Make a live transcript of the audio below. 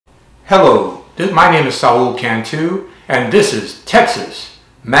Hello, my name is Saul Cantu, and this is Texas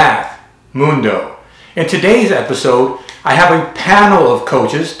Math Mundo. In today's episode, I have a panel of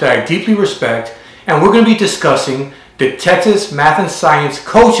coaches that I deeply respect, and we're going to be discussing the Texas Math and Science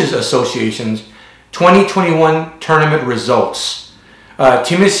Coaches Association's 2021 tournament results.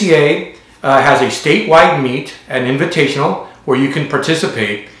 TMSCA has a statewide meet, an invitational, where you can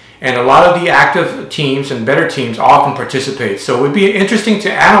participate. And a lot of the active teams and better teams often participate. So it would be interesting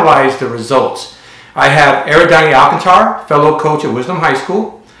to analyze the results. I have Aridani Alcantar, fellow coach at Wisdom High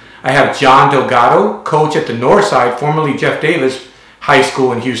School. I have John Delgado, coach at the Northside, formerly Jeff Davis High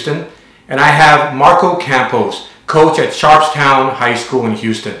School in Houston. And I have Marco Campos, coach at Sharpstown High School in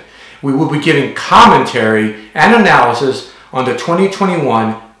Houston. We will be giving commentary and analysis on the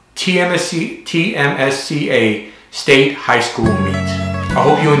 2021 TMSCA State High School Meet. I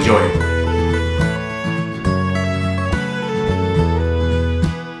hope you enjoy it.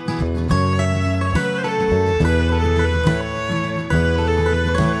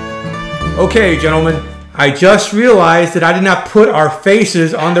 Okay, gentlemen, I just realized that I did not put our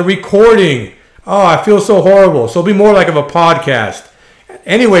faces on the recording. Oh, I feel so horrible. So it'll be more like of a podcast.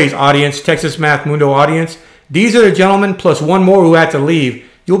 Anyways, audience, Texas Math Mundo audience, these are the gentlemen plus one more who had to leave.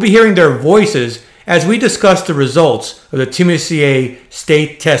 You'll be hearing their voices as we discuss the results of the TMSCA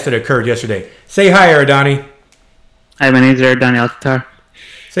state test that occurred yesterday. Say hi, Aridani. Hi, my name is Aridani Alcantar.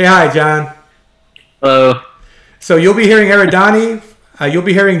 Say hi, John. Hello. So you'll be hearing Aridani, you'll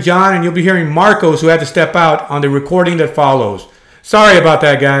be hearing John, and you'll be hearing Marcos, who had to step out on the recording that follows. Sorry about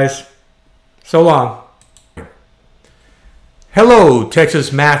that, guys. So long. Hello,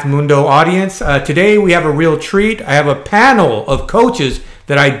 Texas Math Mundo audience. Today we have a real treat. I have a panel of coaches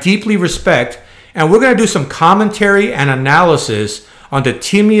that I deeply respect, and we're going to do some commentary and analysis on the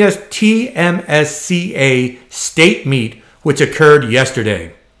TMSCA state meet, which occurred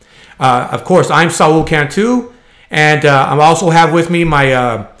yesterday. Of course, I'm Saul Cantu, and I also have with me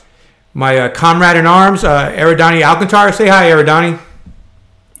my comrade in arms, Aridani Alcantar. Say hi, Aridani.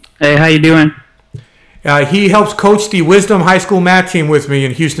 Hey, how you doing? He helps coach the Wisdom High School math team with me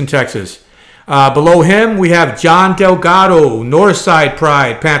in Houston, Texas. Below him, we have John Delgado, Northside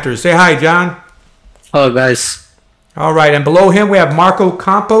Pride Panthers. Say hi, John. Hello, guys. All right, and below him we have Marco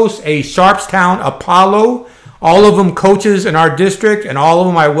Campos, a Sharpstown Apollo. All of them coaches in our district, and all of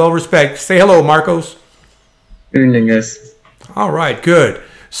them I well respect. Say hello, Marcos. Good evening, guys. All right, good.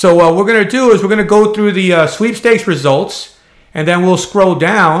 So what we're going to do is we're going to go through the sweepstakes results, and then we'll scroll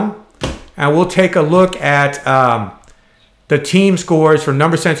down, and we'll take a look at the team scores for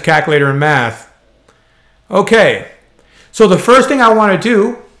number sense calculator and math. Okay, so the first thing I want to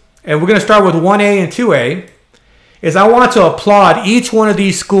do, and we're going to start with 1A and 2A, is I want to applaud each one of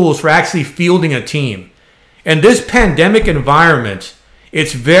these schools for actually fielding a team. In this pandemic environment,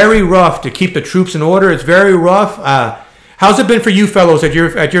 it's very rough to keep the troops in order. It's very rough. How's it been for you fellows at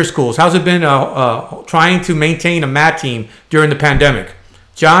your schools? How's it been trying to maintain a math team during the pandemic?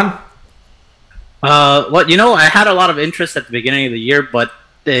 John? Well, I had a lot of interest at the beginning of the year, but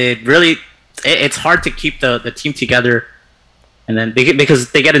it's hard to keep the team together, and then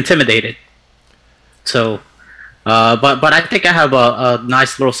because they get intimidated. So, but I think I have a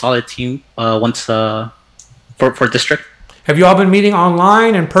nice little solid team once for district. Have you all been meeting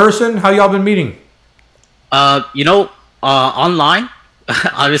online, in person? How y'all been meeting? Online,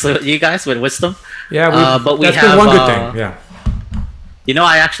 obviously with you guys with Wisdom. Yeah, but that's been one good thing. Yeah.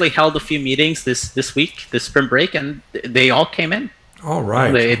 I actually held a few meetings this week, this spring break, and they all came in. All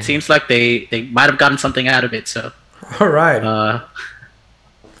right. It seems like they might have gotten something out of it. So. All right.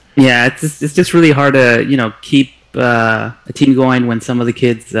 Yeah, it's just really hard to keep a team going when some of the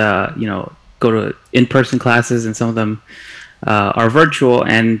kids go to in-person classes and some of them are virtual.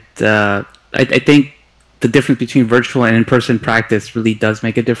 And I think the difference between virtual and in-person practice really does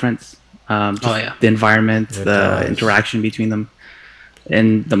make a difference. The environment, the interaction between them,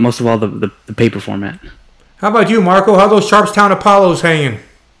 and most of all the paper format. How about you, Marco? How are those Sharpstown Apollos hanging?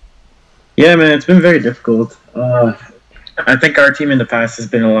 Yeah, man, it's been very difficult. I think our team in the past has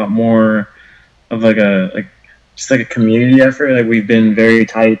been a lot more of just a community effort. Like, we've been very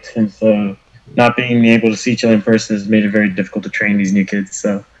tight, and so not being able to see each other in person has made it very difficult to train these new kids.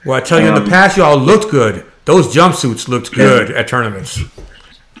 So, well, I tell you, in the past, y'all looked good. Those jumpsuits looked good at tournaments.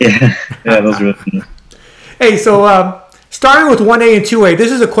 Yeah, those were really good. Hey, so starting with 1A and 2A,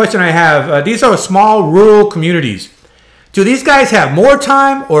 this is a question I have. These are small rural communities. Do these guys have more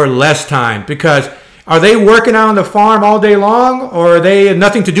time or less time? Because are they working out on the farm all day long, or are they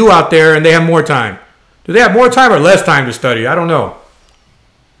nothing to do out there and they have more time? Do they have more time or less time to study? I don't know.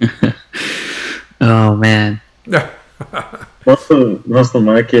 Oh, man. Most of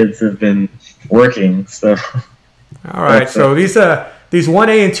my kids have been working, so. All right, so these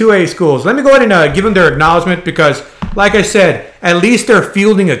 1A and 2A schools, let me go ahead and give them their acknowledgement because, like I said, at least they're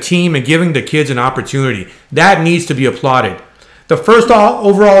fielding a team and giving the kids an opportunity. That needs to be applauded. The first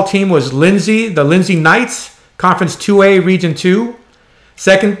overall team was Lindsay, the Lindsay Knights, Conference 2A, Region 2.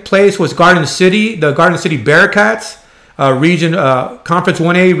 Second place was Garden City, the Garden City Bearcats, Conference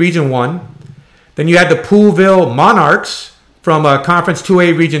 1A, Region 1. Then you had the Poolville Monarchs from Conference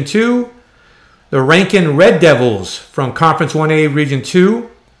 2A, Region 2. The Rankin Red Devils from Conference 1A, Region 2.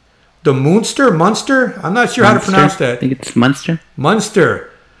 The Munster? I'm not sure how to pronounce that. I think it's Munster.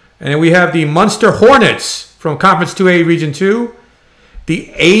 Munster. And then we have the Munster Hornets from Conference 2A, Region 2.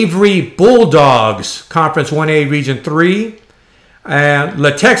 The Avery Bulldogs, Conference 1A, Region 3. And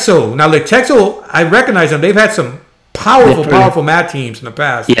Latexo. Now, Latexo, I recognize them. They've had some powerful math teams in the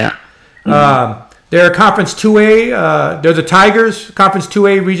past. Yeah. They're Conference 2A. They're the Tigers, Conference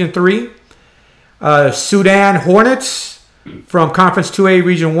 2A, Region 3. Sudan Hornets from Conference 2A,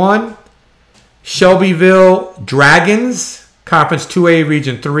 Region 1. Shelbyville Dragons, Conference 2A,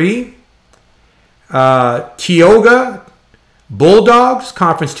 Region 3. Tioga Bulldogs,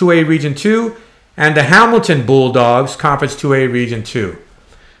 Conference 2A, Region 2. And the Hamilton Bulldogs, Conference 2A, Region 2.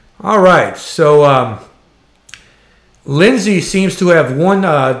 All right, so Lindsay seems to have won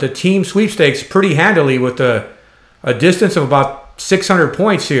the team sweepstakes pretty handily with a distance of about 600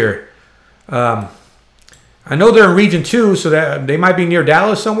 points here. I know they're in Region 2, so that they might be near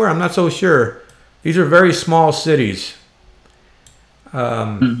Dallas somewhere. I'm not so sure. These are very small cities.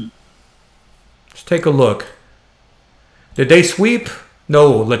 Let's take a look. Did they sweep?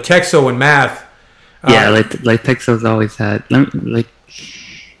 No, Latexo in math. Yeah, like Texas always had. I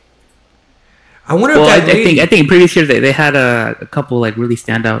wonder if that I think in previous years they had a couple like really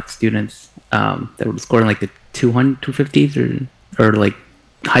standout students that were scoring like the 250s or like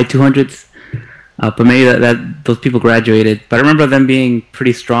high 200s. But maybe that those people graduated. But I remember them being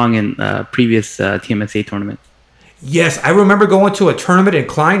pretty strong in previous TMSCA tournaments. Yes, I remember going to a tournament in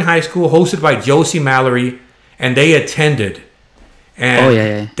Klein High School hosted by Josie Mallory, and they attended.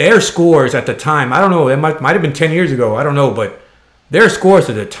 And their scores at the time, I don't know, it might have been 10 years ago, I don't know, but their scores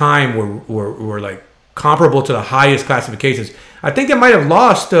at the time were like comparable to the highest classifications. I think they might have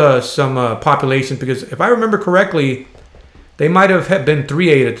lost some population because if I remember correctly, they might have been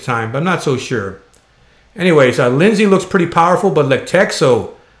 3A at the time, but I'm not so sure. Anyways, Lindsay looks pretty powerful, but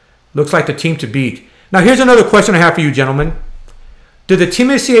Latexo looks like the team to beat. Now, here's another question I have for you, gentlemen. Did the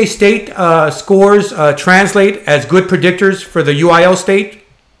TMSCA state scores translate as good predictors for the UIL state?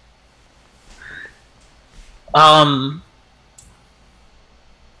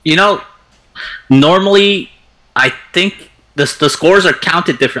 Normally, I think the scores are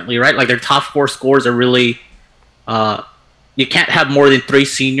counted differently, right? Like their top 4 scores are really, you can't have more than 3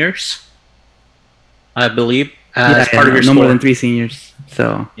 seniors, I believe, as part of your score. No more than 3 seniors.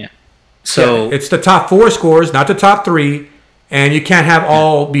 So it's the top 4 scores, not the top 3. And you can't have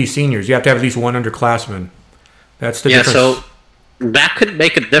all be seniors. You have to have at least one underclassman. That's the difference. So that could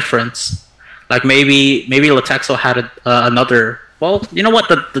make a difference. Like maybe Latexo had another. Well, you know what?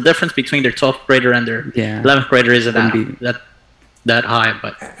 The difference between their 12th grader and their 11th grader isn't that high.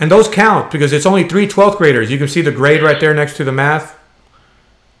 But and those count because it's only 3 12th graders. You can see the grade right there next to the math.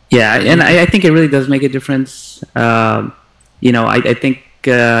 Yeah, and I think it really does make a difference. I think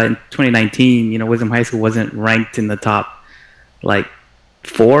in 2019, Wisdom High School wasn't ranked in the top. Like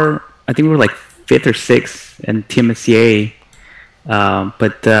 4, I think we were like 5th or 6th in TMSCA,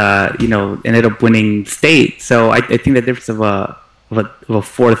 but ended up winning state. So I think the difference of a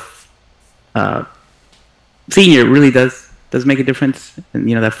 4th senior really does make a difference. And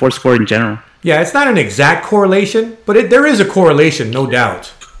that 4th score in general. Yeah, it's not an exact correlation, but there is a correlation, no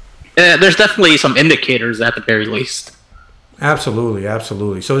doubt. There's definitely some indicators at the very least.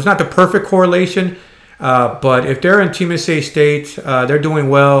 Absolutely. So it's not the perfect correlation. But if they're in TMSCA state, they're doing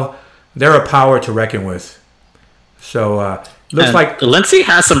well. They're a power to reckon with. So looks like Lindsay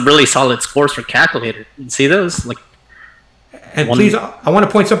has some really solid scores for calculator. You see those? Please, I want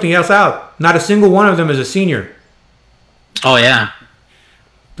to point something else out. Not a single one of them is a senior. Oh yeah,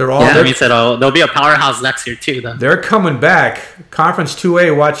 they're all. That means that they'll be a powerhouse next year too. Then they're coming back. Conference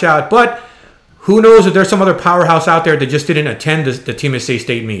 2A, watch out. But who knows if there's some other powerhouse out there that just didn't attend the TMSCA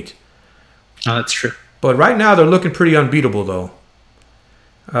state meet. Oh, that's true. But right now, they're looking pretty unbeatable, though.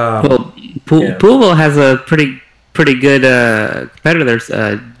 Poolville has a pretty good competitor.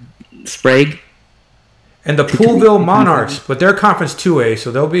 Sprague. And the Poolville Monarchs, but they're Conference 2A,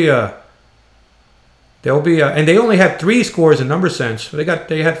 so they'll be and they only had 3 scores in number sense. They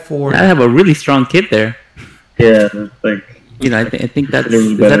had 4. I have a really strong kid there. Yeah, I think that's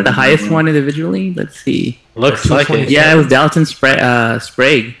Really is better that the than highest that. one individually. Let's see. Looks like it. Yeah, it was Dalton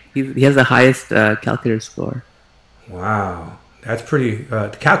Sprague. He has the highest calculator score, Wow, that's pretty.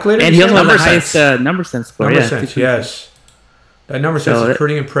 The calculator. and he also has Number the highest sense. number sense score. number yeah, sense. 226. Yes, that number sense So is that-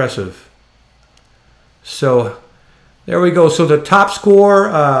 pretty impressive. So there we go. So the top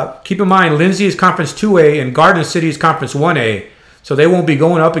score. Keep in mind, Lindsay is Conference 2A and Garden City is Conference 1A. So they won't be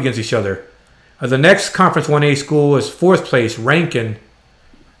going up against each other. The next Conference 1A school is fourth place, Rankin.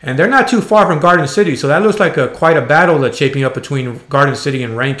 And they're not too far from Garden City. So that looks like quite a battle that's shaping up between Garden City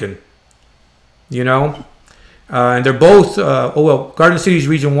and Rankin. You know? And they're both, Garden City's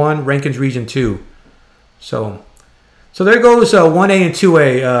Region 1, Rankin's Region 2. So there goes 1A and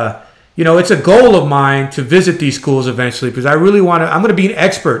 2A. It's a goal of mine to visit these schools eventually because I really I'm going to be an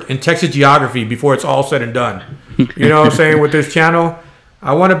expert in Texas geography before it's all said and done. You know what I'm saying? With this channel,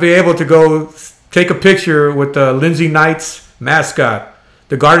 I want to be able to go take a picture with the Lindsay Knights mascot,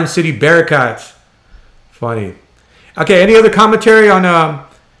 the Garden City Bearcats. Funny. Okay, any other commentary on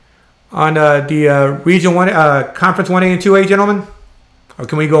the Region 1, Conference 1A and 2A, gentlemen? Or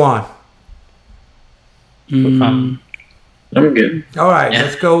can we go on? I'm good. All right, Yeah.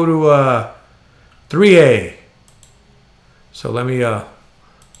 let's go to 3A. So let me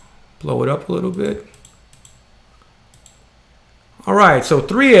blow it up a little bit. All right, so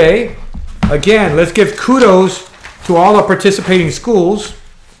 3A. Again, let's give kudos to all the participating schools.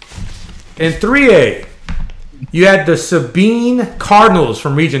 In 3A, you had the Sabine Cardinals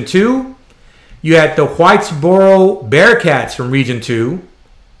from Region 2. You had the Whitesboro Bearcats from Region 2.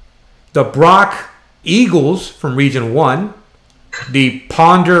 The Brock Eagles from Region 1. The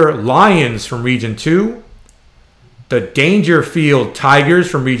Ponder Lions from Region 2. The Dangerfield Tigers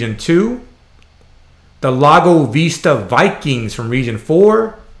from Region 2. The Lago Vista Vikings from Region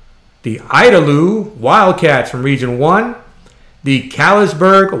 4. The Idalou Wildcats from Region 1. The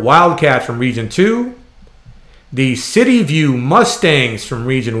Callisburg Wildcats from Region 2. The City View Mustangs from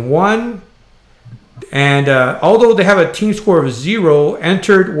Region 1. And although they have a team score of 0,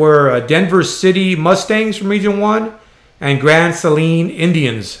 entered were Denver City Mustangs from Region 1 and Grand Saline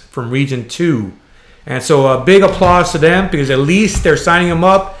Indians from Region 2. And so a big applause to them because at least they're signing them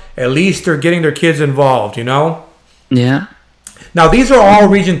up. At least they're getting their kids involved, you know? Yeah. Now, these are all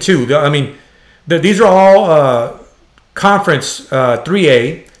Region 2. I mean, these are all Conference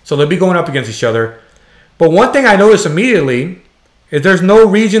 3A, so they'll be going up against each other. But one thing I noticed immediately is there's no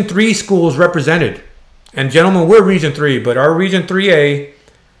Region 3 schools represented. And gentlemen, we're Region 3, but our Region 3A,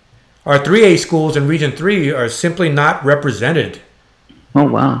 our 3A schools in Region 3 are simply not represented. Oh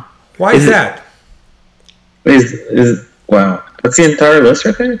wow. Why is that? Wow. That's the entire list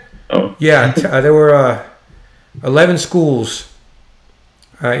right there? Oh. Yeah, there were 11 schools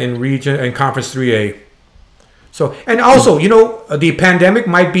in Conference 3A. So, and also, the pandemic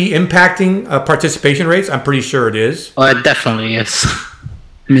might be impacting participation rates. I'm pretty sure it is. Oh, it definitely is.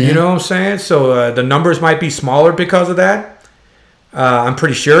 Yeah. You know what I'm saying? So the numbers might be smaller because of that. I'm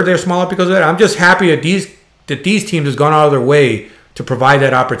pretty sure they're smaller because of that. I'm just happy that these teams has gone out of their way to provide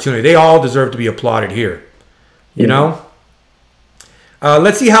that opportunity. They all deserve to be applauded here. You know?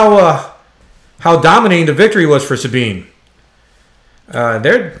 Let's see how dominating the victory was for Sabine.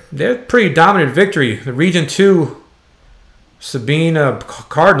 They're pretty dominant victory. The Region 2 Sabine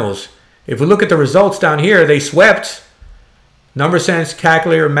Cardinals. If we look at the results down here, they swept number sense,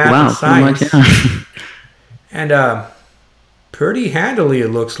 calculator, math, and science. Pretty much, yeah. And pretty handily, it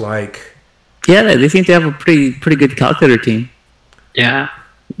looks like. Yeah, they seem to have a pretty good calculator team. Yeah.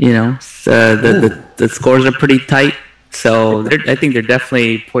 So the scores are pretty tight. So I think they're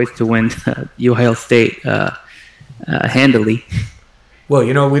definitely poised to win Ohio State handily. Well,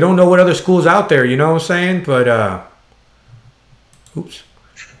 we don't know what other schools out there, you know what I'm saying? But,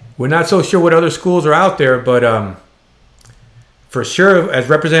 we're not so sure what other schools are out there, but for sure, as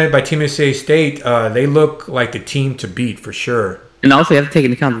represented by TMSCA State, they look like the team to beat for sure. And also, you have to take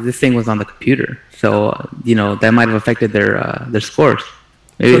into account that this thing was on the computer, so that might have affected their scores.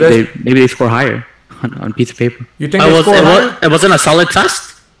 Maybe they score higher on a piece of paper. You think they score higher? It wasn't a solid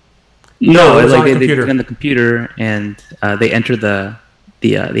test? No, it was on the they computer. did it on the computer, and they enter the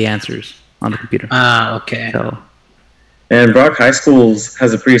answers on the computer. Okay. So And Brock High Schools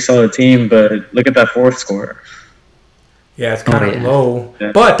has a pretty solid team, but look at that fourth score. Yeah, it's kind of low.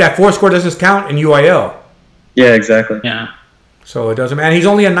 Yeah. But that fourth score doesn't count in UIL. Yeah, exactly. Yeah. So it doesn't matter. He's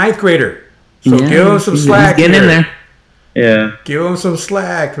only a ninth grader. So yeah, give him some slack. He's getting in here. there. Yeah. Give him some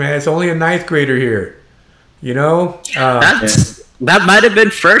slack, man. It's only a ninth grader here. That might have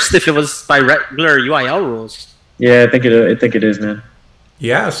been first if it was by regular UIL rules. Yeah, I think it is, man.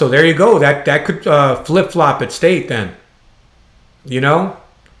 Yeah, so there you go. That could flip-flop at state then. you know,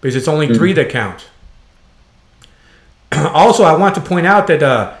 because it's only 3 that count. Also, I want to point out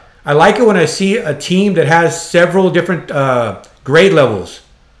that I like it when I see a team that has several different grade levels.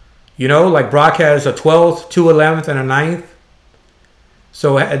 You know, like Brock has a 12th, 2 11th, and a 9th.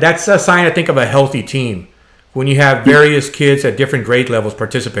 So that's a sign, I think, of a healthy team when you have various kids at different grade levels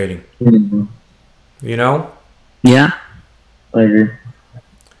participating. Mm-hmm. You know? Yeah. I agree.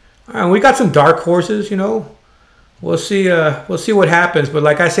 We got some dark horses, you know. We'll see what happens. But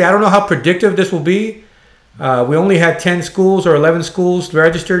like I say, I don't know how predictive this will be. We only had 10 schools or 11 schools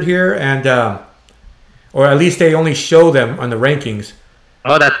registered here, and or at least they only show them on the rankings.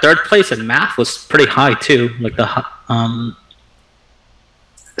 Oh, that third place in math was pretty high too. Like the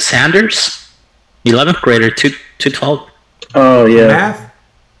Sanders, 11th grader, 212. Oh yeah.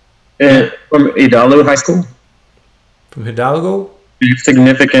 Math From Hidalgo High School. from Hidalgo. It's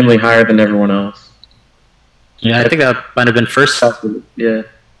significantly higher than everyone else. Yeah, I think that might have been first. Yeah.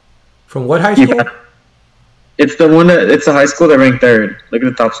 From what high school? It's the one it's the high school that ranked 3rd. Look at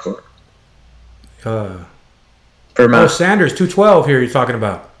the top score. For math. Sanders, 212 here you're talking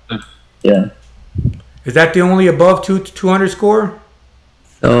about. Yeah. Is that the only above 200 score?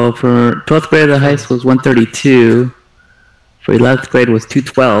 So for 12th grade of the high school was 132. For 11th grade was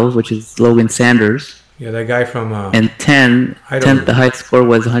 212, which is Logan Sanders. Yeah, that guy from... and 10th, the high score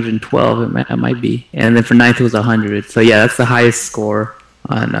was 112. It might be. And then for 9th, it was 100. So yeah, that's the highest score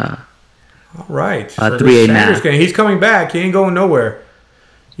on all right. So 3A math. He's coming back. He ain't going nowhere.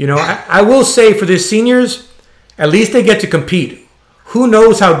 You know, I will say for the seniors, at least they get to compete. Who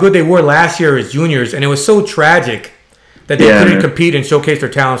knows how good they were last year as juniors, and it was so tragic that they couldn't compete and showcase their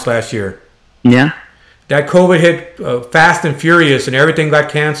talents last year. Yeah. That COVID hit fast and furious, and everything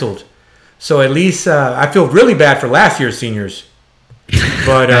got canceled. So at least I feel really bad for last year's seniors.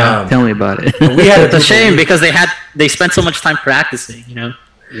 But tell me about it. We had It's a shame because they spent so much time practicing. You know,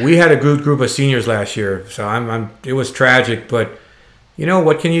 we had a good group of seniors last year, so it was tragic. But you know,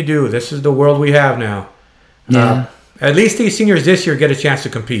 what can you do? This is the world we have now. Yeah. At least these seniors this year get a chance to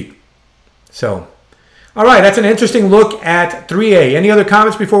compete. So, all right, that's an interesting look at 3A. Any other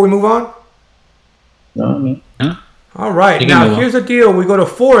comments before we move on? No, me. All right, now here's the deal. We go to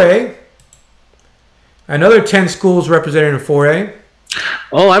 4A. Another 10 schools represented in 4A.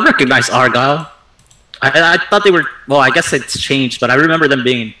 Oh, I recognize Argyle. I thought they were, well, I guess it's changed, but I remember them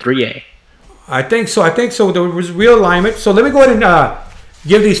being in 3A. I think so. There was realignment. So let me go ahead and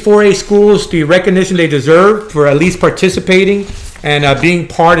give these 4A schools the recognition they deserve for at least participating and being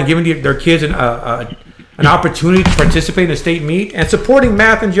part and giving their kids an opportunity to participate in a state meet and supporting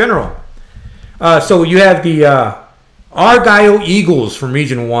math in general. So you have the Argyle Eagles from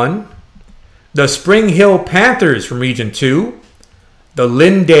Region 1, the Spring Hill Panthers from Region 2, the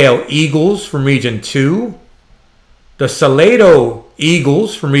Lindale Eagles from Region 2, the Salado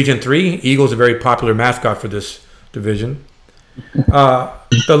Eagles from Region 3. Eagles are a very popular mascot for this division.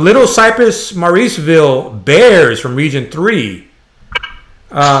 The Little Cypress Mauriceville Bears from Region 3.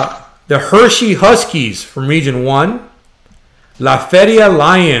 The Hershey Huskies from Region 1. La Feria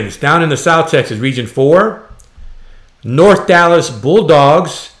Lions down in the South Texas, Region 4. North Dallas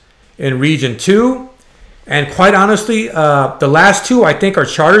Bulldogs in Region 2. And quite honestly, the last two I think are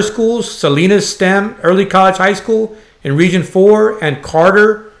charter schools. Salinas STEM Early College High School in Region 4 and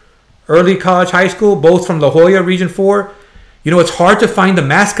Carter Early College High School, both from La Jolla, Region 4. You know, it's hard to find the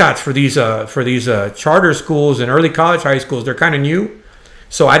mascots for these charter schools and early college high schools. They're kind of new,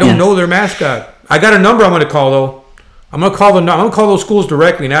 so I don't know their mascot. I got a number I'm going to call though. I'm going to call those schools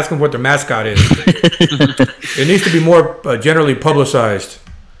directly and ask them what their mascot is. It needs to be more generally publicized.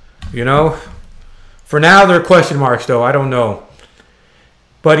 You know, for now they're question marks though. I don't know,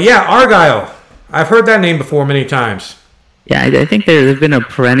 but yeah, Argyle. I've heard that name before many times. Yeah, I think they've been a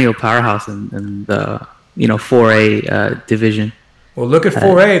perennial powerhouse in the 4A division. Well, look at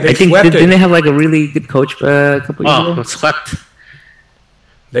 4A. I think didn't they have like a really good coach a couple years ago? Swept.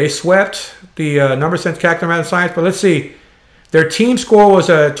 They swept the number sense calculator math science, but let's see. Their team score was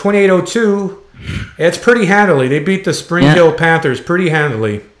a 28-02. It's pretty handily. They beat the Spring Hill Panthers pretty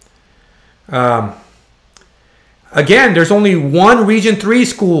handily. Again, there's only one Region 3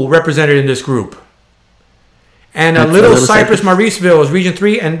 school represented in this group. And Little Cypress Mauriceville is Region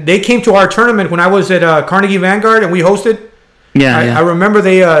 3, and they came to our tournament when I was at Carnegie Vanguard, and we hosted. I remember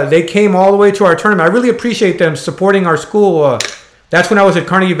they came all the way to our tournament. I really appreciate them supporting our school. That's when I was at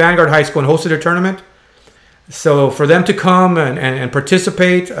Carnegie Vanguard High School and hosted a tournament. So for them to come and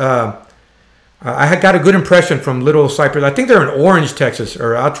participate, I had got a good impression from Little Cypress. I think they're in Orange, Texas,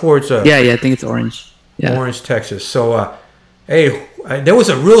 or out towards... I think it's Orange. Yeah. Orange, Texas. So, hey, there was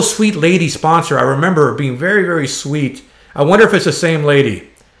a real sweet lady sponsor. I remember being very, very sweet. I wonder if it's the same lady.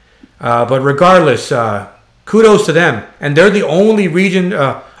 But regardless, kudos to them. And they're the only region.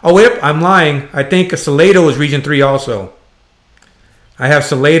 Oh, wait, I'm lying. I think Salado is Region 3 also. I have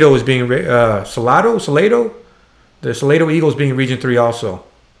Salado as being Salado? The Salado Eagles being Region 3 also.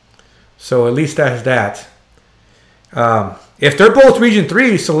 So at least that's that. If they're both Region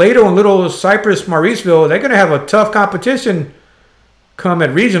 3, Salado and Little Cypress, Mauriceville, they're going to have a tough competition come at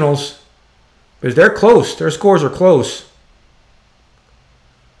regionals. Because they're close. Their scores are close.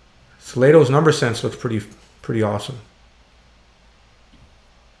 Salado's number sense looks pretty awesome.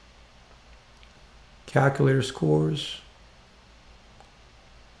 Calculator scores.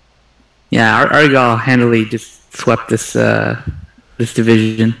 Yeah, Argyle handily just swept this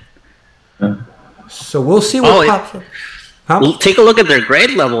division. So we'll see what pops up. Huh? Take a look at their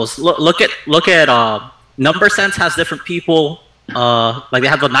grade levels. Look at number sense has different people. Like they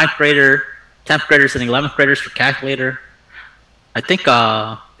have the 9th grader, 10th graders, and 11th graders for calculator. I think they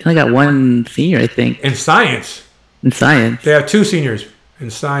only got one senior, I think. In science. In science. They have 2 seniors in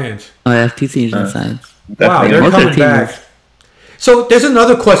science. Oh, they have 2 seniors in science. Wow, they're coming back. So there's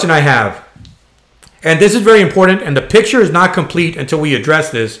another question I have. And this is very important, and the picture is not complete until we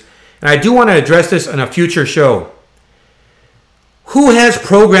address this. And I do want to address this in a future show. Who has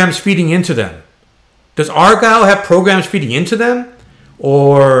programs feeding into them? Does Argyle have programs feeding into them?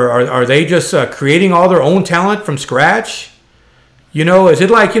 Or are they just creating all their own talent from scratch? You know, is it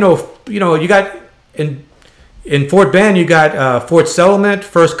like, you got in Fort Bend, you got Fort Settlement,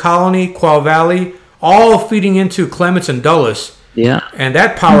 First Colony, Quail Valley, all feeding into Clements and Dulles. Yeah. And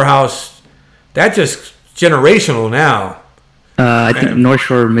that powerhouse, that's just generational now. I think North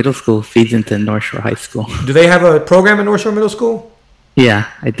Shore Middle School feeds into North Shore High School. Do they have a program at North Shore Middle School? Yeah,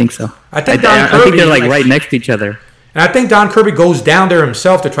 I think so. I think they're like right next to each other. And I think Don Kirby goes down there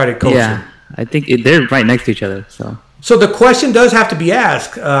himself to try to coach them. I think they're right next to each other. So the question does have to be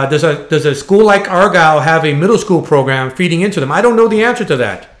asked: Does a school like Argyle have a middle school program feeding into them? I don't know the answer to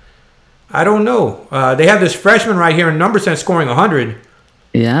that. I don't know. They have this freshman right here in number sense scoring 100.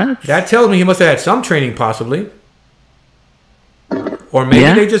 Yeah. That tells me he must have had some training, possibly. Or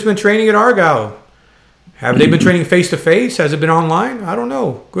maybe they've just been training at Argyle. Have they been training face to face? Has it been online? I don't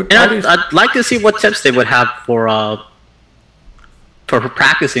know. Good. I'd like to see what tips they would have for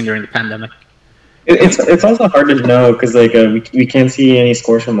practicing during the pandemic. It's also hard to know because we can't see any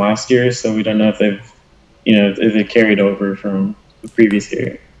scores from last year, so we don't know if they carried over from the previous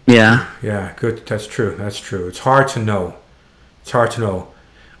year. Yeah. Yeah. Good. That's true. It's hard to know.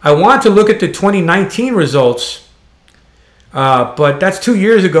 I want to look at the 2019 results. But that's 2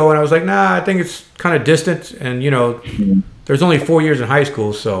 years ago, and I was like, nah, I think it's kind of distant, and there's only 4 years in high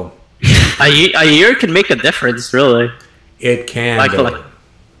school, so a year can make a difference, really. It can.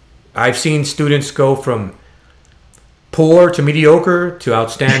 I've seen students go from poor to mediocre to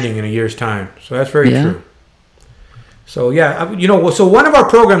outstanding in a year's time, so that's very true. So so one of our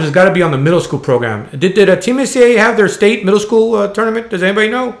programs has got to be on the middle school program. Did TMSCA have their state middle school tournament? Does anybody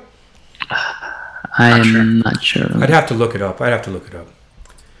know? I'm not sure. I'd have to look it up.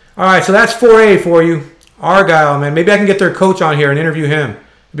 All right, so that's 4A for you. Argyle, man. Maybe I can get their coach on here and interview him.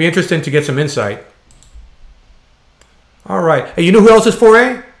 It'd be interesting to get some insight. All right. Hey, you know who else is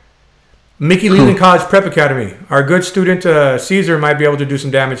 4A? Mickey Leland College Prep Academy. Our good student, Caesar, might be able to do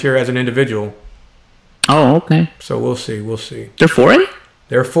some damage here as an individual. Oh, okay. So we'll see. They're 4A?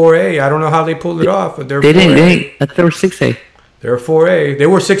 They're 4A. I don't know how they pulled it off, but they're 4A. I thought they were 6A. They're 4A. They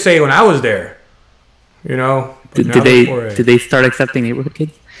were 6A when I was there. Did they start accepting neighborhood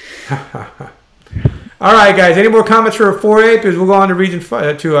kids? All right, guys. Any more comments for 4A? Because we'll go on to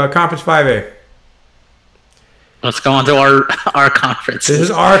Conference 5A. Let's go on to our conference. This is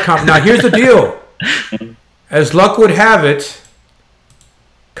our conference. Now, here's the deal. As luck would have it,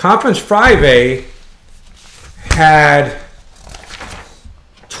 Conference 5A had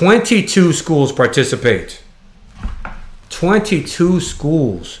 22 schools participate. 22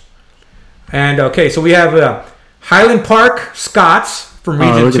 schools. And okay, so we have Highland Park Scots from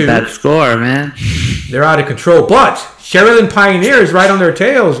Region 2. Look at that score, man. They're out of control. But Cherryland Pioneer is right on their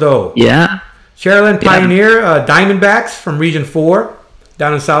tails, though. Yeah. Cherryland Pioneer, Diamondbacks from Region 4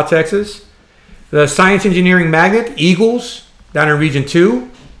 down in South Texas. The Science Engineering Magnet, Eagles, down in Region 2.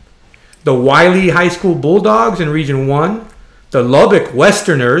 The Wiley High School Bulldogs in Region 1. The Lubbock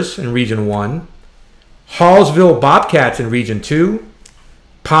Westerners in Region 1. Hallsville Bobcats in Region 2.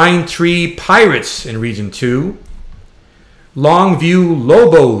 Pine Tree Pirates in Region 2. Longview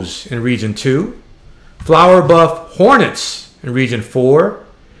Lobos in Region 2. Flower Buff Hornets in Region 4.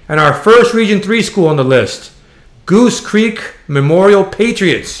 And our first Region 3 school on the list, Goose Creek Memorial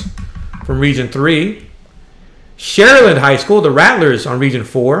Patriots from Region 3. Sharyland High School, the Rattlers on Region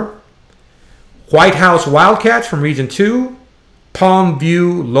 4. White House Wildcats from Region 2. Palm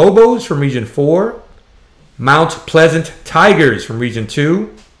View Lobos from Region 4. Mount Pleasant Tigers from Region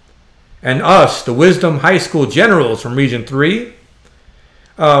 2. And us, the Wisdom High School Generals from Region 3.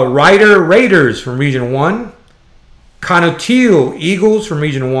 Ryder Raiders from Region 1. Conotillo Eagles from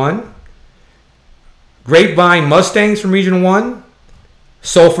Region 1. Grapevine Mustangs from Region 1.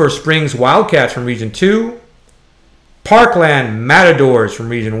 Sulphur Springs Wildcats from Region 2. Parkland Matadors from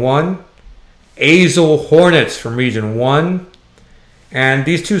Region 1. Azle Hornets from Region 1. And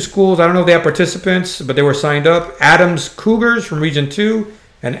these two schools, I don't know if they have participants, but they were signed up. Adams Cougars from Region 2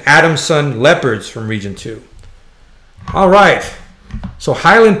 and Adamson Leopards from Region 2. All right. So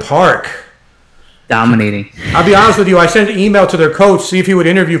Highland Park. Dominating. I'll be honest with you. I sent an email to their coach, see if he would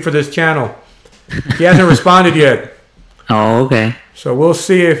interview for this channel. He hasn't responded yet. Oh, okay. So we'll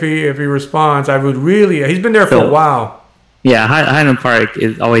see if he responds. I would really. He's been there for a while. Yeah, Highland Park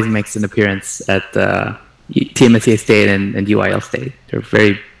always makes an appearance at TMSCA State and UIL State. They're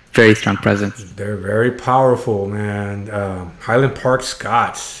very, very strong presence. They're very powerful, man. Highland Park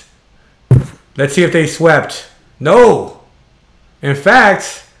Scots. Let's see if they swept. No. In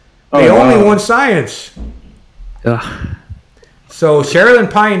fact, they only won science. Ugh. So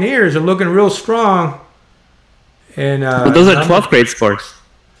Sharyland Pioneers are looking real strong. And but those are 12th grade scores.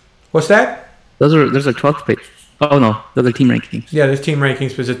 What's that? Those are 12th grade. Oh no, those are team rankings. Yeah, there's team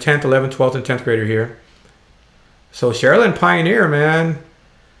rankings. There's a 10th, 11th, 12th, and 10th grader here. So Sharyland Pioneer, man.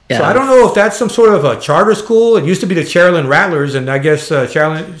 Yeah. So I don't know if that's some sort of a charter school. It used to be the Sharyland Rattlers, and I guess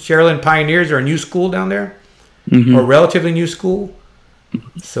Sharyland Pioneers are a new school down there, or relatively new school.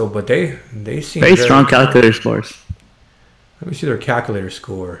 So, but they seem very strong calculator scores. Let me see their calculator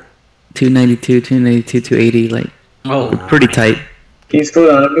score. 292, 292, 280, like pretty tight. Can you scroll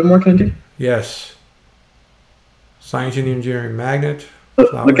down a bit more, Kenji? Yes. Science and Engineering Magnet.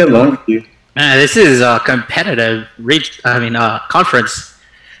 Look at Longview. Man, this is a competitive conference.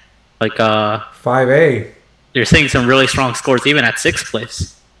 Like 5A. You're seeing some really strong scores even at 6th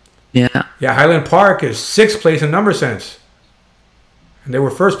place. Yeah. Yeah, Highland Park is 6th place in number sense. And they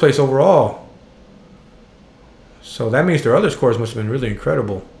were 1st place overall. So that means their other scores must have been really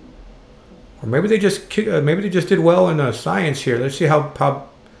incredible. Or maybe they just did well in science here. Let's see how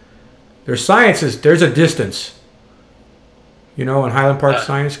their science is. There's a distance. You know, in Highland Park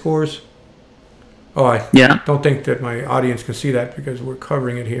science scores. Oh, I don't think that my audience can see that because we're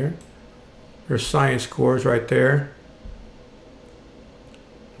covering it here. There's science scores right there.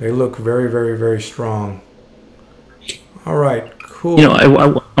 They look very, very, very strong. All right, cool. You know,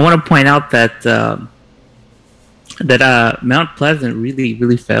 I want to point out that Mount Pleasant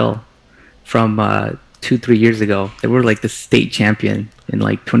really fell from 2-3 years ago. They were like the state champion in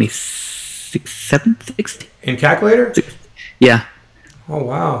like 2016. In calculator? Yeah. Oh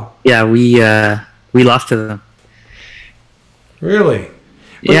wow. Yeah, we lost to them. Really?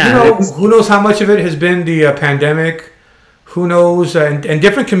 But yeah. You know, who knows how much of it has been the pandemic? Who knows? And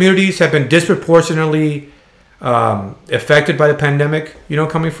different communities have been disproportionately affected by the pandemic. You know,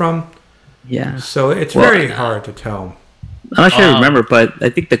 coming from. Yeah. So it's very hard to tell. I'm not sure I remember, but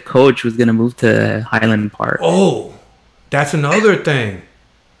I think the coach was going to move to Highland Park. Oh, that's another thing.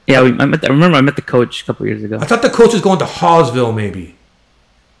 Yeah, I remember I met the coach a couple years ago. I thought the coach was going to Hawesville, maybe.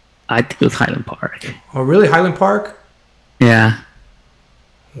 I think it was Highland Park. Oh, really? Highland Park? Yeah.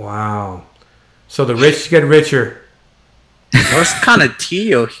 Wow. So the rich get richer. There's kind of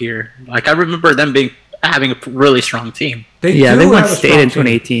Tio here. Like I remember them having a really strong team. They went state in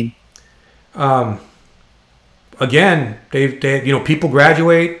 2018. Again, they people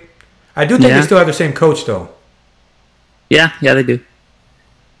graduate. I do think they still have the same coach though. Yeah, they do.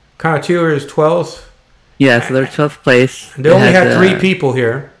 Conotillo is 12th. Yeah, so they're 12th place. They only had 3 people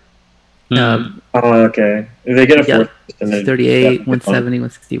here. Oh, okay. If they get a 4th, then 38, 170,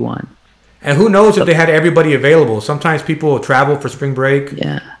 161. And who knows if they had everybody available? Sometimes people will travel for spring break.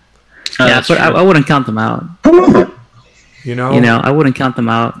 Yeah. Yeah, but I wouldn't count them out. You know, I wouldn't count them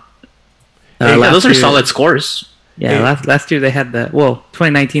out. Those are solid scores. Yeah, last year they had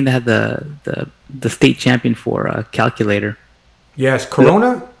 2019 they had the state champion for calculator. Yes,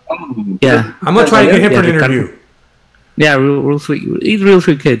 Corona. Yeah, I'm gonna try to get him for an interview. Yeah, real sweet. He's a real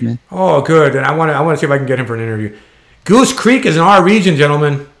sweet kid, man. Oh, good. And I want to see if I can get him for an interview. Goose Creek is in our region,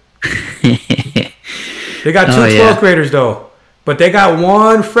 gentlemen. They got 2 12th graders though, but they got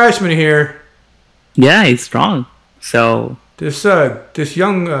 1 freshman here. Yeah, he's strong. So this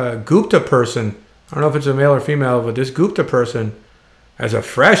young Gupta person, I don't know if it's a male or female, but this Gupta person as a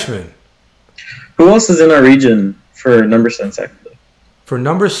freshman. Who else is in our region for number sense actually? For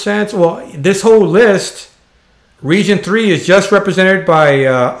number sense, well, this whole list Region 3 is just represented by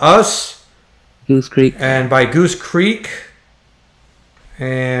us. Goose Creek. And by Goose Creek.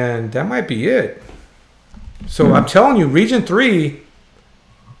 And that might be it. So I'm telling you, Region 3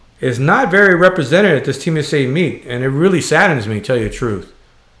 is not very represented at this TMSCA meet. And it really saddens me, to tell you the truth.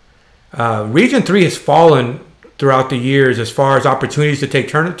 Region 3 has fallen throughout the years as far as opportunities to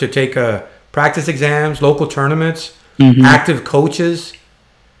take practice exams, local tournaments, active coaches.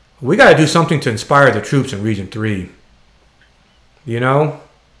 We got to do something to inspire the troops in Region 3. You know?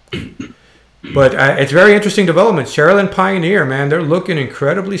 But it's very interesting development. Sherilyn Pioneer, man, they're looking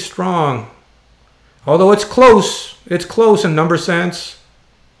incredibly strong. Although it's close in number sense.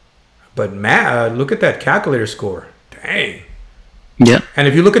 But look at that calculator score. Dang. Yeah. And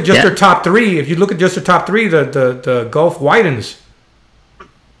if you look at just their top three, the gulf widens.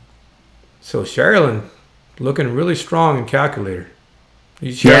 So Sherilyn looking really strong in calculator.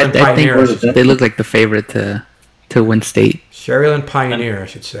 Sherilyn Pioneer, I think they look like the favorite to win state. Sherilyn Pioneer, I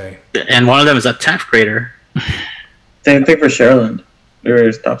should say. And one of them is a 10th grader. Same thing for Sherilyn.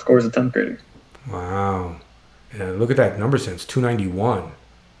 Their top score is a 10th grader. Wow. And look at that number sense, 291.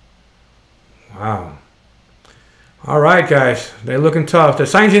 Wow. All right, guys. They're looking tough. The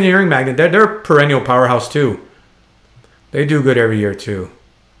Science Engineering Magnet, they're a perennial powerhouse, too. They do good every year, too.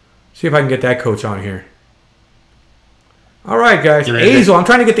 See if I can get that coach on here. All right, guys. Azel. I'm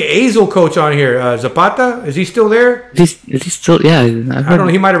trying to get the Azel coach on here. Zapata, is he still there? Is he still? Yeah. I don't know.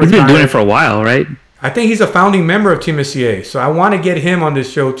 He might have He's retired. been doing it for a while, right? I think he's a founding member of TMSCA. So I want to get him on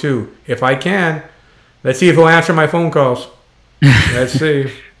this show, too. If I can. Let's see if he'll answer my phone calls. Let's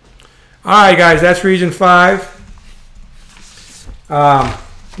see. All right, guys. That's Region 5.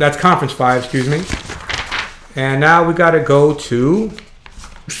 That's Conference 5, excuse me. And now we got to go to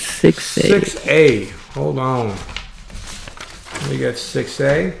 6A. 6A. Hold on. We got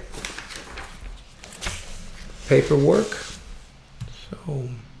 6A. Paperwork. So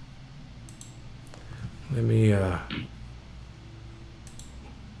let me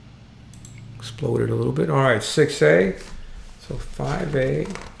explode it a little bit. All right, 6A. So 5A,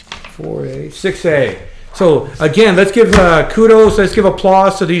 4A, 6A. So again, let's give kudos, let's give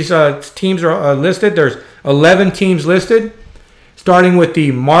applause to these teams are listed. There's 11 teams listed, starting with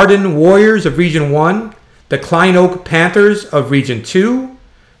the Martin Warriors of Region 1, the Klein Oak Panthers of Region 2,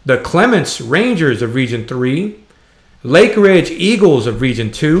 the Clements Rangers of Region 3, Lake Ridge Eagles of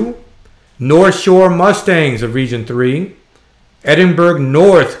Region 2, North Shore Mustangs of Region 3, Edinburgh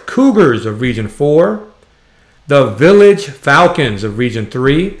North Cougars of Region 4, the Village Falcons of Region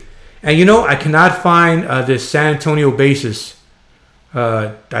 3, and you know, I cannot find this San Antonio basis.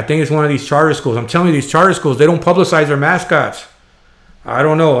 I think it's one of these charter schools. I'm telling you, these charter schools, they don't publicize their mascots. I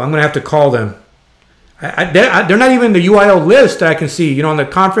don't know. I'm going to have to call them. They're not even in the UIL list that I can see. You know, on the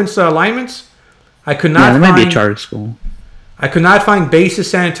conference alignments, I could not find... might be a charter school. I could not find Basis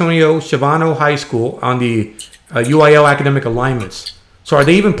San Antonio Shavano High School on the UIL academic alignments. So are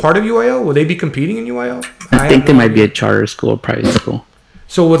they even part of UIL? Will they be competing in UIL? I think they might be a charter school or private school.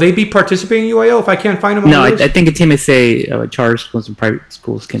 So will they be participating in UIL if I can't find them on the list? I think a TMSA charter schools and private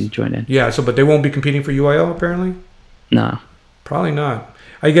schools can join in. Yeah, but they won't be competing for UIL apparently? No. Probably not.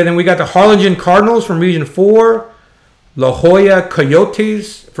 Then we got the Harlingen Cardinals from Region 4, La Jolla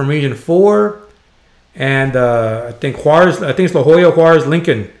Coyotes from Region 4, and I think it's La Jolla Juarez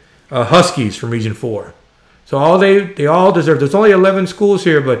Lincoln Huskies from Region 4. So they all deserve. There's only 11 schools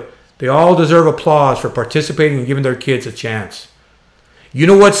here, but they all deserve applause for participating and giving their kids a chance. You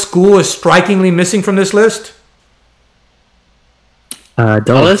know what school is strikingly missing from this list?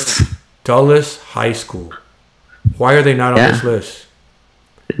 Dulles. Dulles High School. Why are they not on this list?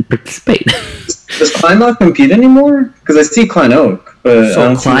 Didn't participate. Does Klein not compete anymore? Because I see Klein Oak, but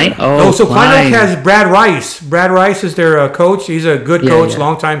So Klein? Klein Oak has Brad Rice. Brad Rice is their coach. He's a good coach,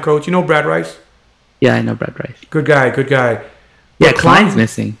 longtime coach. You know Brad Rice? Yeah, I know Brad Rice. Good guy. Yeah, Klein's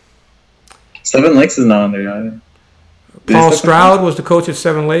missing. Seven Lakes is not on there either. Paul Stroud was the coach at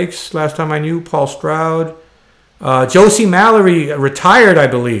Seven Lakes last time I knew. Paul Stroud. Josie Mallory retired, I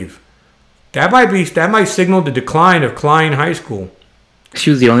believe. That might signal the decline of Klein High School. She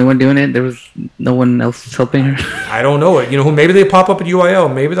was the only one doing it. There was no one else helping her. I don't know it. You know, maybe they pop up at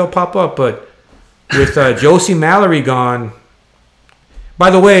UIL. Maybe they'll pop up. But with Josie Mallory gone. By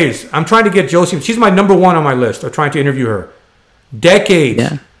the way, I'm trying to get Josie. She's my number one on my list. I'm trying to interview her. Decades.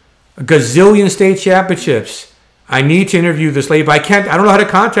 Yeah. A gazillion state championships. I need to interview this lady, but I can't. I don't know how to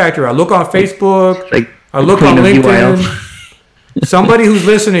contact her. I look on Facebook. I look on LinkedIn. Somebody who's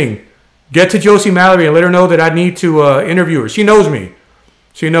listening, get to Josie Mallory and let her know that I need to interview her. She knows me.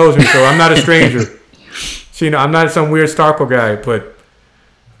 So I'm not a stranger. I'm not some weird Starkville guy, but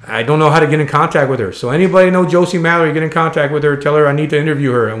I don't know how to get in contact with her. So anybody know Josie Mallory, get in contact with her. Tell her I need to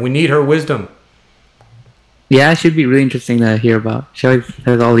interview her, and we need her wisdom. Yeah, it should be really interesting to hear about. She always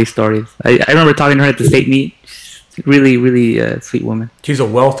has all these stories. I remember talking to her at the state meet. She's really, really sweet woman. She's a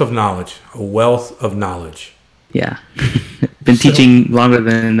wealth of knowledge. A wealth of knowledge. Yeah. Been teaching longer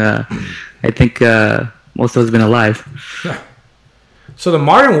than I think most of us have been alive. Yeah. So the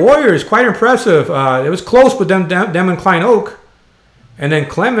Martin Warriors, quite impressive. It was close with them and Klein Oak. And then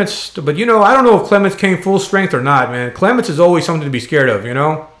Clements, but I don't know if Clements came full strength or not, man. Clements is always something to be scared of,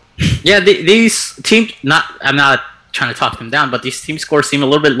 Yeah, these teams. I'm not trying to talk them down, but these team scores seem a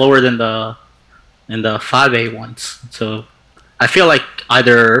little bit lower than the 5A ones. So I feel like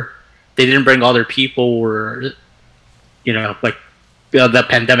either they didn't bring all their people, or the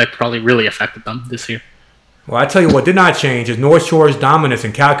pandemic probably really affected them this year. Well, I tell you what did not change is North Shore's dominance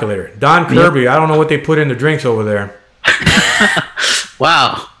in calculator. Don Kirby, I don't know what they put in the drinks over there.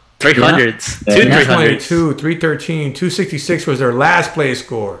 Wow. 300s. Yeah. 300s. 313, 266 was their last place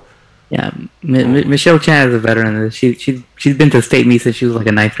score. Yeah, Michelle Chan is a veteran. She's been to state meet since she was like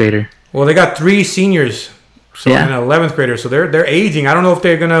a 9th grader. Well, they got 3 seniors, so and an 11th grader, so they're aging. I don't know if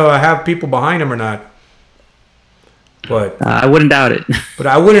they're gonna have people behind them or not. But I wouldn't doubt it. But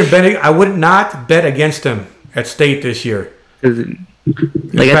I would not bet against them at state this year.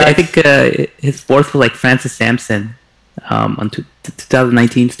 I think his 4th was like Francis Sampson on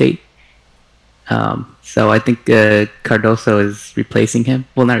 2019 state. So I think Cardoso is replacing him.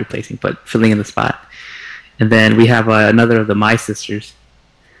 Well, not replacing, but filling in the spot. And then we have another of the My Sisters.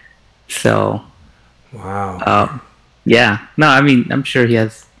 So. Wow. Yeah. No, I mean, I'm sure he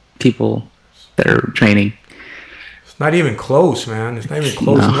has people that are training. It's not even close, man. It's not even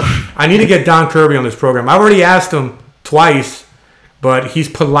close. No. I need to get Don Kirby on this program. I've already asked him twice, but he's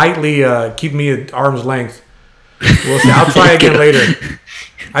politely keeping me at arm's length. We'll see. I'll try again later.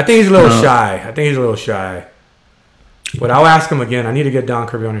 I think he's a little shy. But I'll ask him again. I need to get Don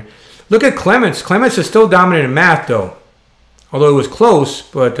Kirby on here. Look at Clements. Clements is still dominant in math, though. Although it was close,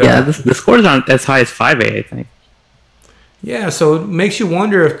 but... the scores aren't as high as 5A, I think. Yeah, so it makes you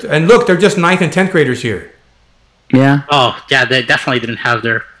wonder if... And look, they're just 9th and 10th graders here. Yeah. Oh, yeah, they definitely didn't have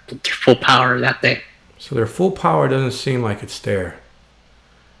their full power that day. So their full power doesn't seem like it's there.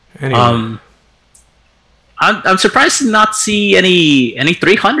 Anyway. I'm surprised to not see any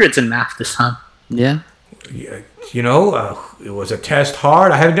 300s in math this time. Yeah. It was a test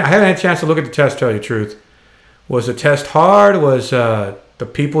hard. I haven't had a chance to look at the test, to tell you the truth. Was the test hard? Was the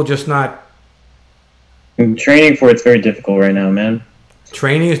people just not... Training for it's very difficult right now, man.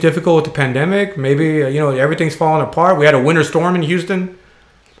 Training is difficult with the pandemic. Maybe, everything's falling apart. We had a winter storm in Houston.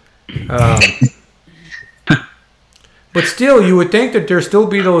 But still, you would think that there still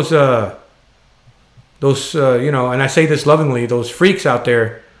be those and I say this lovingly, those freaks out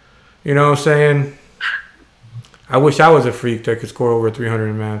there, saying, I wish I was a freak that could score over 300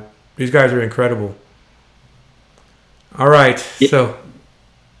 in math. These guys are incredible. All right, so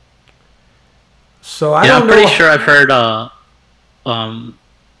I don't know. I'm pretty sure I've heard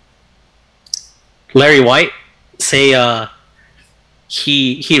Larry White say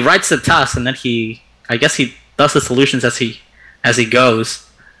he writes the test and then I guess he does the solutions as he goes.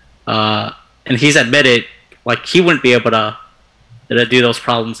 And he's admitted, like, he wouldn't be able to do those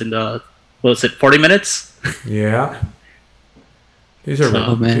problems in 40 minutes? Yeah. These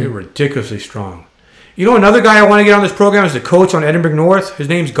are ridiculously strong. Another guy I want to get on this program is the coach on Edinburgh North. His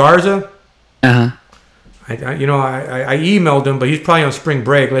name's Garza. Uh-huh. I emailed him, but he's probably on spring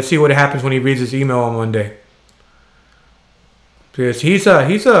break. Let's see what happens when he reads his email on Monday. Because he's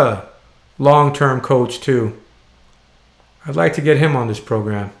a long-term coach, too. I'd like to get him on this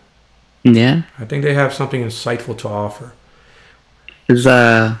program. Yeah. I think they have something insightful to offer.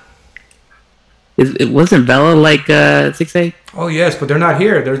 It wasn't Vela like 6A? Oh, yes, but they're not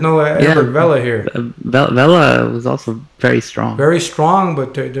here. There's no Vela here. Vela was also very strong. Very strong,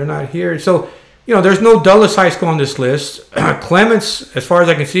 but they're not here. So, there's no Dulles High School on this list. Clements, as far as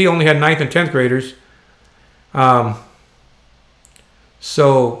I can see, only had 9th and 10th graders. And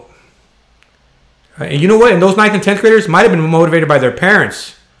you know what? And those 9th and 10th graders might have been motivated by their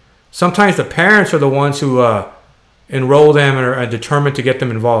parents. Sometimes the parents are the ones who enroll them and are determined to get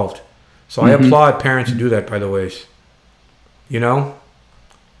them involved. So I applaud parents who do that, by the way.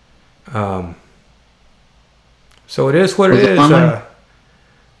 So it is what it is.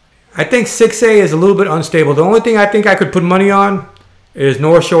 I think 6A is a little bit unstable. The only thing I think I could put money on is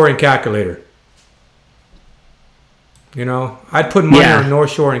North Shore and Calculator. I'd put money on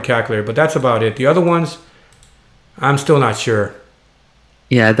North Shore and Calculator, but that's about it. The other ones, I'm still not sure.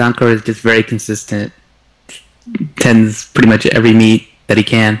 Yeah, Doncor is just very consistent. Tens pretty much every meet. that he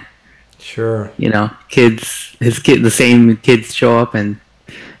can. Sure. You know, the same kids show up, and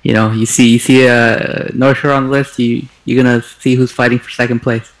you know, you see a North Shore on the list, you're gonna see who's fighting for second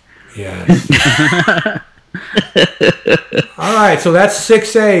place. Yes. All right, so that's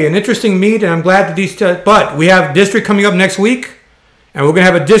 6A, an interesting meet, and I'm glad that these. But we have district coming up next week, and we're gonna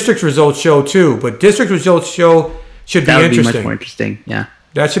have a district results show too. But district results show should be interesting. That would be much more interesting. Yeah.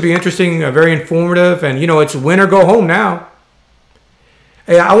 That should be interesting, very informative, and you know, it's win or go home now.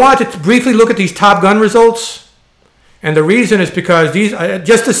 Hey, I wanted to briefly look at these Top Gun results, and the reason is because these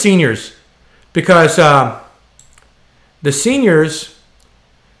just the seniors, because the seniors,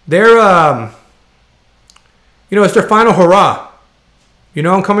 they're you know, it's their final hurrah. You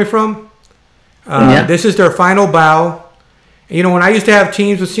know where I'm coming from? Yeah. This is their final bow. You know, when I used to have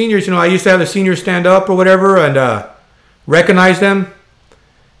teams with seniors, you know, I used to have the seniors stand up or whatever and recognize them.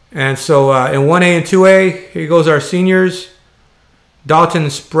 And so in 1A and 2A, here goes our seniors. Dalton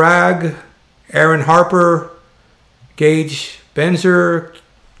Sprague, Aaron Harper, Gage Benzer,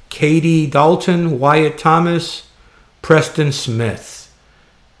 Katie Dalton, Wyatt Thomas, Preston Smith.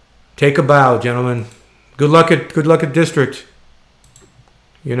 Take a bow, gentlemen. Good luck at district.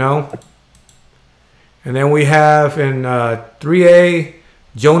 You know. And then we have in 3A,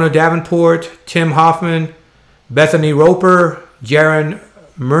 Jonah Davenport, Tim Hoffman, Bethany Roper, Jaron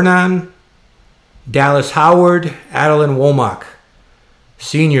Murnan, Dallas Howard, Adeline Womack.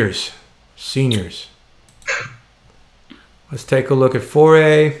 Seniors. Let's take a look at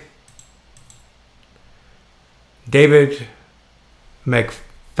 4A. David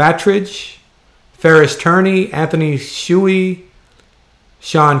McFatridge, Ferris Turney, Anthony Shuey,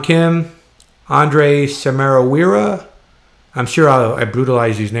 Sean Kim, Andre Samarawira. I'm sure I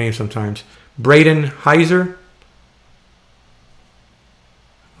brutalize these names sometimes. Braden Heiser.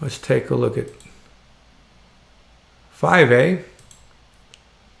 Let's take a look at 5A.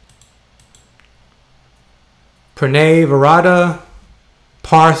 Pranay Varada,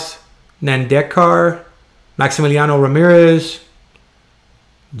 Parth Nandekar, Maximiliano Ramirez,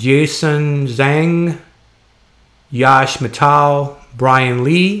 Jason Zhang, Yash Mittal, Brian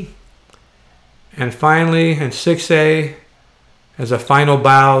Lee. And finally, in 6A, as a final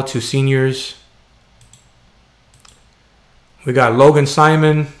bow to seniors, we got Logan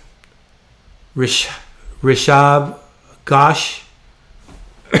Simon, Rishab Ghosh,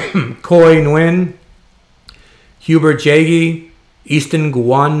 Koi Nguyen, Hubert Jaggi, Easton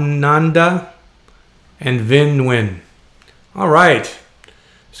Gwananda, and Vin Nguyen. All right.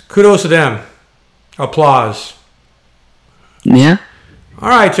 Kudos to them. Applause. Yeah. All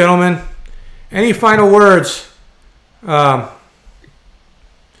right, gentlemen. Any final words? Any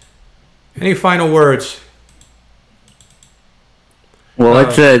final words? Well,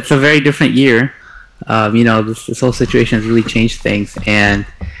 it's a very different year. You know, this whole situation has really changed things, and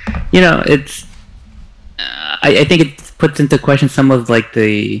you know, it's. I think it puts into question some of like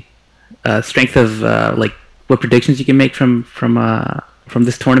the strength of like what predictions you can make from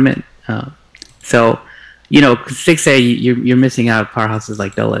this tournament. So, you know, 6A you're missing out powerhouses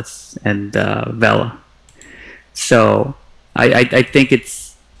like Dulles and Vela. So I think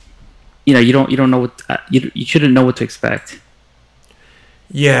it's, you know, you don't know what you shouldn't know what to expect.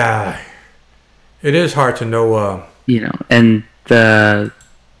 Yeah, it is hard to know. You know, and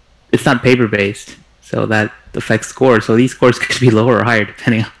it's not paper based, so that affects scores. So these scores could be lower or higher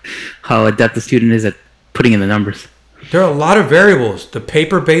depending on how adept the student is at putting in the numbers. There are a lot of variables. The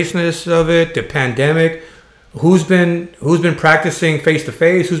paper-basedness of it, the pandemic, who's been practicing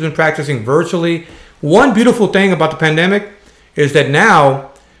face-to-face, who's been practicing virtually. One beautiful thing about the pandemic is that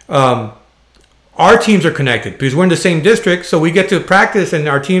now our teams are connected because we're in the same district, so we get to practice and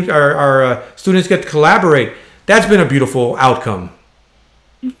our teams, our students get to collaborate. That's been a beautiful outcome.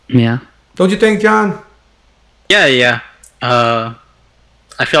 Yeah. Don't you think, John? Yeah. I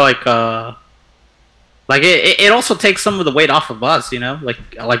feel like it also takes some of the weight off of us, you know, like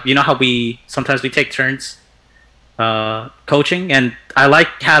you know how we sometimes take turns coaching, and I like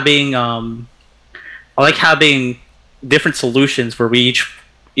having different solutions where we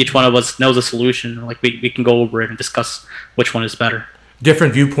each one of us knows a solution, like we can go over it and discuss which one is better.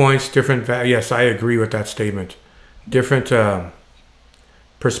 Different viewpoints, different. Yes, I agree with that statement. Different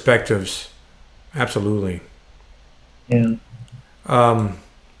perspectives, absolutely. Yeah.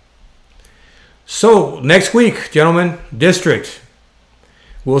 So next week, gentlemen, district.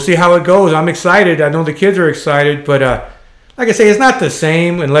 We'll see how it goes. I'm excited. I know the kids are excited, but like I say, it's not the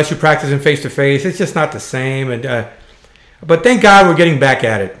same unless you practice in face-to-face. It's just not the same. And but thank God we're getting back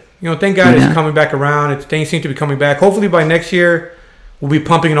at it. You know, thank God it's coming back around. Things seem to be coming back. Hopefully by next year, we'll be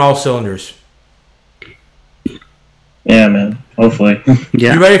pumping in all cylinders. Yeah, man. Hopefully.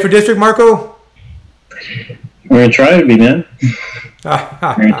 Yeah. You ready for district, Marco? We're going to try to be, man. We're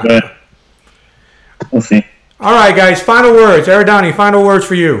gonna try it. We'll see. All right, guys. Final words. Aradani, final words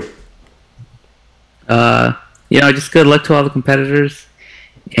for you. Just good luck to all the competitors,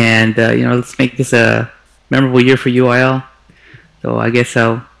 and let's make this a memorable year for UIL. So I guess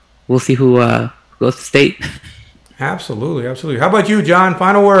we'll see who goes to state. Absolutely, absolutely. How about you, John?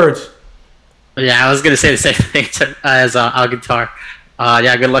 Final words. Yeah, I was gonna say the same thing as Alcantar.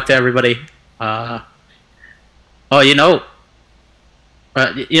 Yeah, good luck to everybody. You know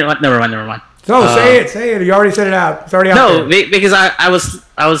what? Never mind. No, say it. You already said it out. It's already out No, there. because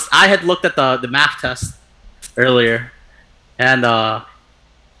I had looked at the math test earlier, and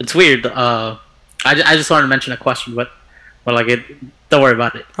it's weird. I just wanted to mention a question, but don't worry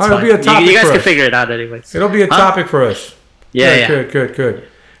about it. It's it'll fine. be a topic You guys for can us. figure it out anyways. It'll be a topic for us. Yeah, Good.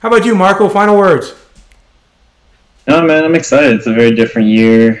 How about you, Marco? Final words. No, man, I'm excited. It's a very different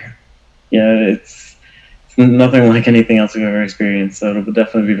year. Yeah, it's nothing like anything else we've ever experienced, so it'll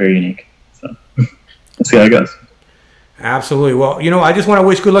definitely be very unique. So, let's see how it goes. Absolutely. Well, I just want to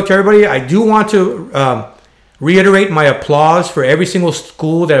wish good luck to everybody. I do want to reiterate my applause for every single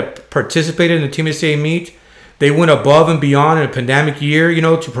school that participated in the TMSCA meet. They went above and beyond in a pandemic year,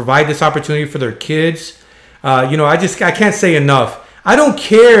 to provide this opportunity for their kids. I can't say enough. I don't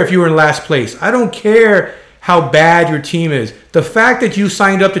care if you were in last place. I don't care how bad your team is. The fact that you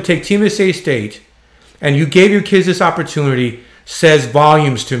signed up to take TMSCA State and you gave your kids this opportunity says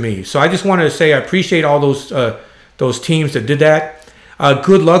volumes to me. So I just wanted to say I appreciate all those teams that did that.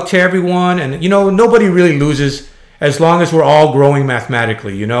 Good luck to everyone. And, nobody really loses as long as we're all growing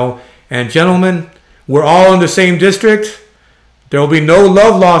mathematically, And, gentlemen, we're all in the same district. There will be no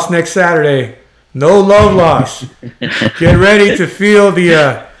love lost next Saturday. No love lost. Get ready to feel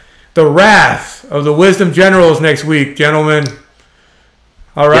the wrath of the Wisdom Generals next week, gentlemen.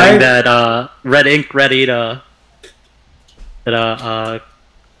 All right? Getting that red ink ready to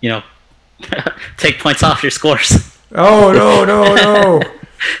take points off your scores. Oh, no.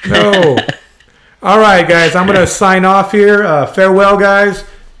 All right, guys. I'm going to sign off here. Farewell, guys.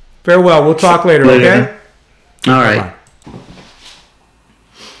 Farewell. We'll talk later, okay? All right. Bye-bye.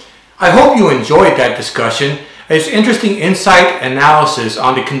 I hope you enjoyed that discussion. It's interesting insight analysis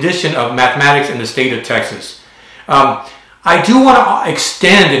on the condition of mathematics in the state of Texas. I do want to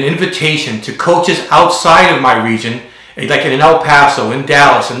extend an invitation to coaches outside of my region, like in El Paso, in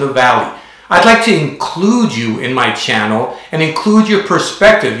Dallas, in the Valley. I'd like to include you in my channel and include your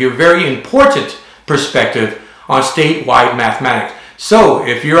perspective, your very important perspective on statewide mathematics. So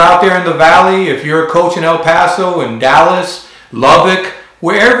if you're out there in the Valley, if you're a coach in El Paso, in Dallas, Lubbock,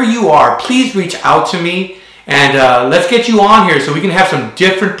 wherever you are, please reach out to me and let's get you on here so we can have some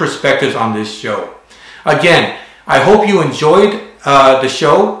different perspectives on this show. Again, I hope you enjoyed the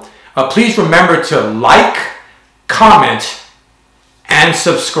show. Please remember to like, comment, and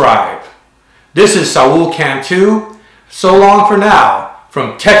subscribe. This is Saul Cantu. So long for now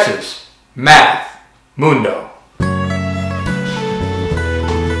from Texas Math Mundo.